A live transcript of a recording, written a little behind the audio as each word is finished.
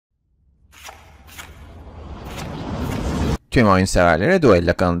Tüm oyun severlere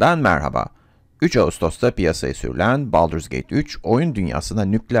Duello kanalından merhaba. 3 Ağustos'ta piyasaya sürülen Baldur's Gate 3, oyun dünyasında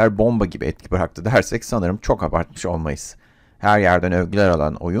nükleer bomba gibi etki bıraktı dersek sanırım çok abartmış olmayız. Her yerden övgüler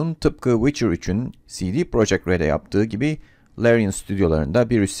alan oyun, tıpkı Witcher 3'ün CD Projekt Red'e yaptığı gibi Larian stüdyolarında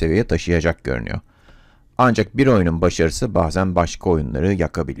bir üst seviyeye taşıyacak görünüyor. Ancak bir oyunun başarısı bazen başka oyunları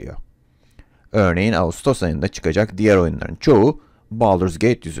yakabiliyor. Örneğin Ağustos ayında çıkacak diğer oyunların çoğu Baldur's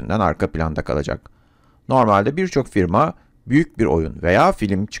Gate yüzünden arka planda kalacak. Normalde birçok firma büyük bir oyun veya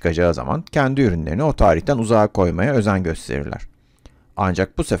film çıkacağı zaman kendi ürünlerini o tarihten uzağa koymaya özen gösterirler.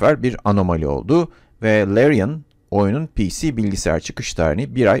 Ancak bu sefer bir anomali oldu ve Larian oyunun PC bilgisayar çıkış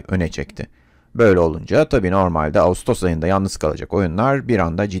tarihini bir ay öne çekti. Böyle olunca tabii normalde Ağustos ayında yalnız kalacak oyunlar bir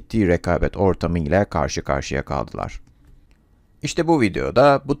anda ciddi rekabet ortamı ile karşı karşıya kaldılar. İşte bu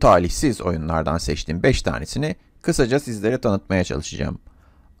videoda bu talihsiz oyunlardan seçtiğim 5 tanesini kısaca sizlere tanıtmaya çalışacağım.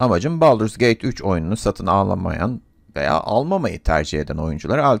 Amacım Baldur's Gate 3 oyununu satın alamayan veya almamayı tercih eden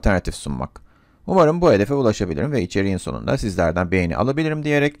oyunculara alternatif sunmak. Umarım bu hedefe ulaşabilirim ve içeriğin sonunda sizlerden beğeni alabilirim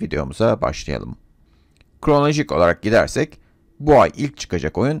diyerek videomuza başlayalım. Kronolojik olarak gidersek, bu ay ilk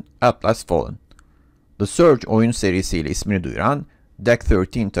çıkacak oyun Atlas Fallen. The Surge oyun serisiyle ismini duyuran Deck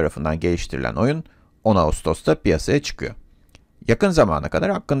 13 tarafından geliştirilen oyun 10 Ağustos'ta piyasaya çıkıyor. Yakın zamana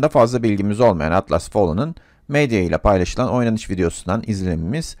kadar hakkında fazla bilgimiz olmayan Atlas Fallen'ın medya ile paylaşılan oynanış videosundan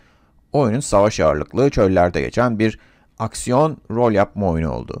izlenimimiz, oyunun savaş ağırlıklı çöllerde geçen bir aksiyon rol yapma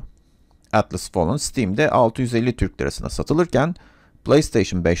oyunu oldu. Atlas Fallen Steam'de 650 Türk lirasına satılırken,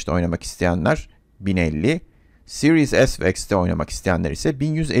 PlayStation 5'te oynamak isteyenler 1050, Series S ve X'te oynamak isteyenler ise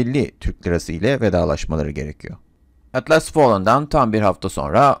 1150 Türk lirası ile vedalaşmaları gerekiyor. Atlas Fallen'dan tam bir hafta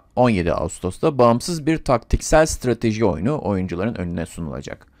sonra 17 Ağustos'ta bağımsız bir taktiksel strateji oyunu oyuncuların önüne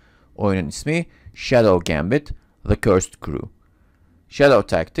sunulacak. Oyunun ismi Shadow Gambit: The Cursed Crew. Shadow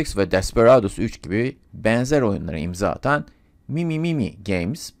Tactics ve Desperados 3 gibi benzer oyunlara imza atan Mimi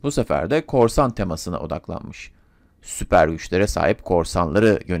Games bu sefer de korsan temasına odaklanmış. Süper güçlere sahip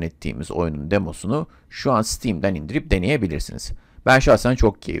korsanları yönettiğimiz oyunun demosunu şu an Steam'den indirip deneyebilirsiniz. Ben şahsen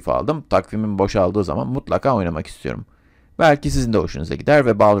çok keyif aldım. Takvimim boşaldığı zaman mutlaka oynamak istiyorum. Belki sizin de hoşunuza gider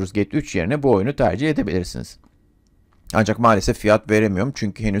ve Baldur's Gate 3 yerine bu oyunu tercih edebilirsiniz. Ancak maalesef fiyat veremiyorum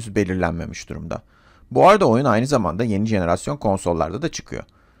çünkü henüz belirlenmemiş durumda. Bu arada oyun aynı zamanda yeni jenerasyon konsollarda da çıkıyor.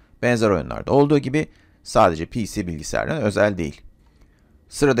 Benzer oyunlarda olduğu gibi sadece PC bilgisayardan özel değil.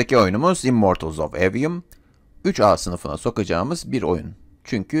 Sıradaki oyunumuz Immortals of Aveum. 3A sınıfına sokacağımız bir oyun.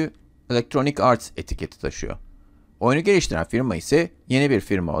 Çünkü Electronic Arts etiketi taşıyor. Oyunu geliştiren firma ise yeni bir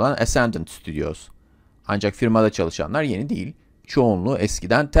firma olan Ascendant Studios. Ancak firmada çalışanlar yeni değil, çoğunluğu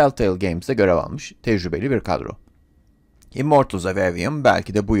eskiden Telltale Games'de görev almış tecrübeli bir kadro. Immortals of Aveum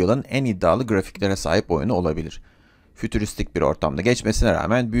belki de bu yılın en iddialı grafiklere sahip oyunu olabilir. Fütüristik bir ortamda geçmesine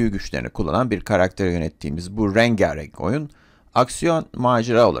rağmen büyü güçlerini kullanan bir karakteri yönettiğimiz bu rengarenk oyun, aksiyon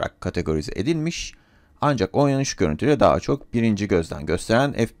macera olarak kategorize edilmiş, ancak oynanış görüntüleri daha çok birinci gözden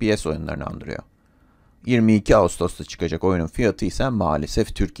gösteren FPS oyunlarını andırıyor. 22 Ağustos'ta çıkacak oyunun fiyatı ise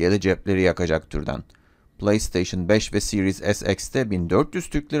maalesef Türkiye'de cepleri yakacak türden. PlayStation 5 ve Series SX'te 1400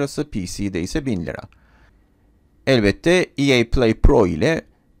 Türk lirası, PC'de ise 1000 lira. Elbette EA Play Pro ile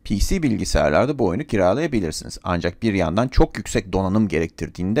PC bilgisayarlarda bu oyunu kiralayabilirsiniz. Ancak bir yandan çok yüksek donanım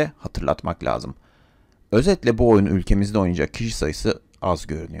gerektirdiğini de hatırlatmak lazım. Özetle bu oyunu ülkemizde oynayacak kişi sayısı az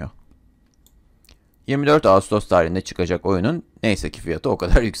görünüyor. 24 Ağustos tarihinde çıkacak oyunun neyse ki fiyatı o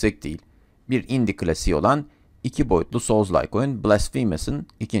kadar yüksek değil. Bir indie klasiği olan 2 boyutlu Souls-like oyun Blasphemous'ın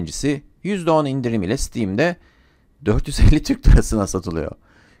ikincisi %10 indirim ile Steam'de 450 Türk lirasına satılıyor.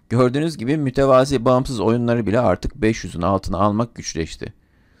 Gördüğünüz gibi mütevazi bağımsız oyunları bile artık 500'ün altına almak güçleşti.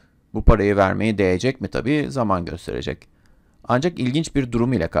 Bu parayı vermeye değecek mi tabii zaman gösterecek. Ancak ilginç bir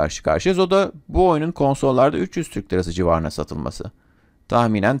durum ile karşı karşıyayız, o da bu oyunun konsollarda 300 Türk lirası civarına satılması.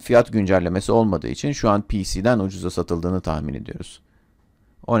 Tahminen fiyat güncellemesi olmadığı için şu an PC'den ucuza satıldığını tahmin ediyoruz.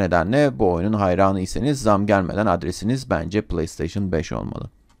 O nedenle bu oyunun hayranıysanız zam gelmeden adresiniz bence PlayStation 5 olmalı.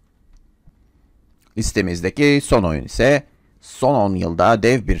 Listemizdeki son oyun ise son 10 yılda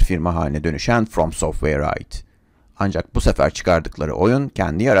dev bir firma haline dönüşen From Software'a ait. Ancak bu sefer çıkardıkları oyun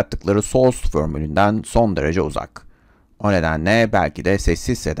kendi yarattıkları Souls formülünden son derece uzak. O nedenle belki de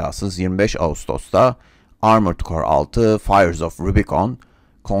sessiz sedasız 25 Ağustos'ta Armored Core 6 Fires of Rubicon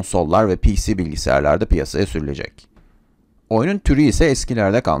konsollar ve PC bilgisayarlarda piyasaya sürülecek. Oyunun türü ise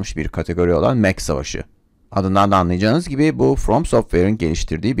eskilerde kalmış bir kategori olan mech savaşı. Adından da anlayacağınız gibi bu From Software'ın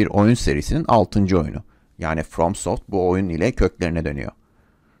geliştirdiği bir oyun serisinin 6. oyunu. Yani FromSoft bu oyun ile köklerine dönüyor.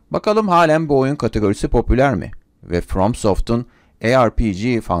 Bakalım halen bu oyun kategorisi popüler mi? Ve FromSoft'un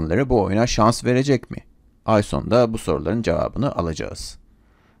ARPG fanları bu oyuna şans verecek mi? Ay sonunda bu soruların cevabını alacağız.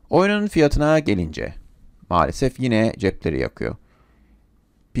 Oyunun fiyatına gelince, maalesef yine cepleri yakıyor.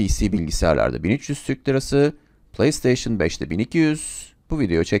 PC bilgisayarlarda 1300 Türk lirası, PlayStation 5'te 1200. Bu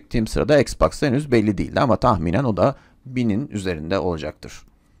videoyu çektiğim sırada Xbox'ta henüz belli değildi ama tahminen o da 1000'in üzerinde olacaktır.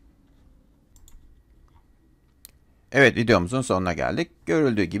 Evet, videomuzun sonuna geldik.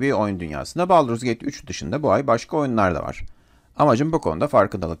 Görüldüğü gibi oyun dünyasında Baldur's Gate 3 dışında bu ay başka oyunlar da var. Amacım bu konuda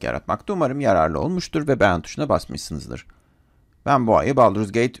farkındalık yaratmaktı. Umarım yararlı olmuştur ve beğen tuşuna basmışsınızdır. Ben bu ayı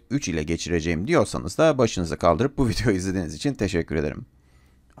Baldur's Gate 3 ile geçireceğim diyorsanız da başınızı kaldırıp bu videoyu izlediğiniz için teşekkür ederim.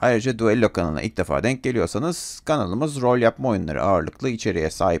 Ayrıca Duello kanalına ilk defa denk geliyorsanız kanalımız rol yapma oyunları ağırlıklı içeriğe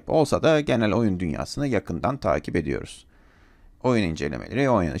sahip olsa da genel oyun dünyasını yakından takip ediyoruz. Oyun incelemeleri,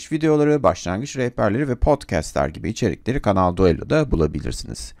 oynanış videoları, başlangıç rehberleri ve podcastler gibi içerikleri Kanal Duello'da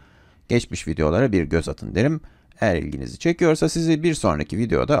bulabilirsiniz. Geçmiş videolara bir göz atın derim. Eğer ilginizi çekiyorsa sizi bir sonraki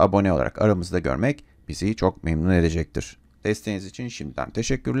videoda abone olarak aramızda görmek bizi çok memnun edecektir. Desteğiniz için şimdiden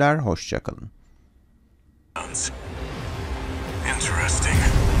teşekkürler, hoşça kalın. Interesting.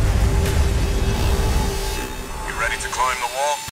 You ready to climb the wall?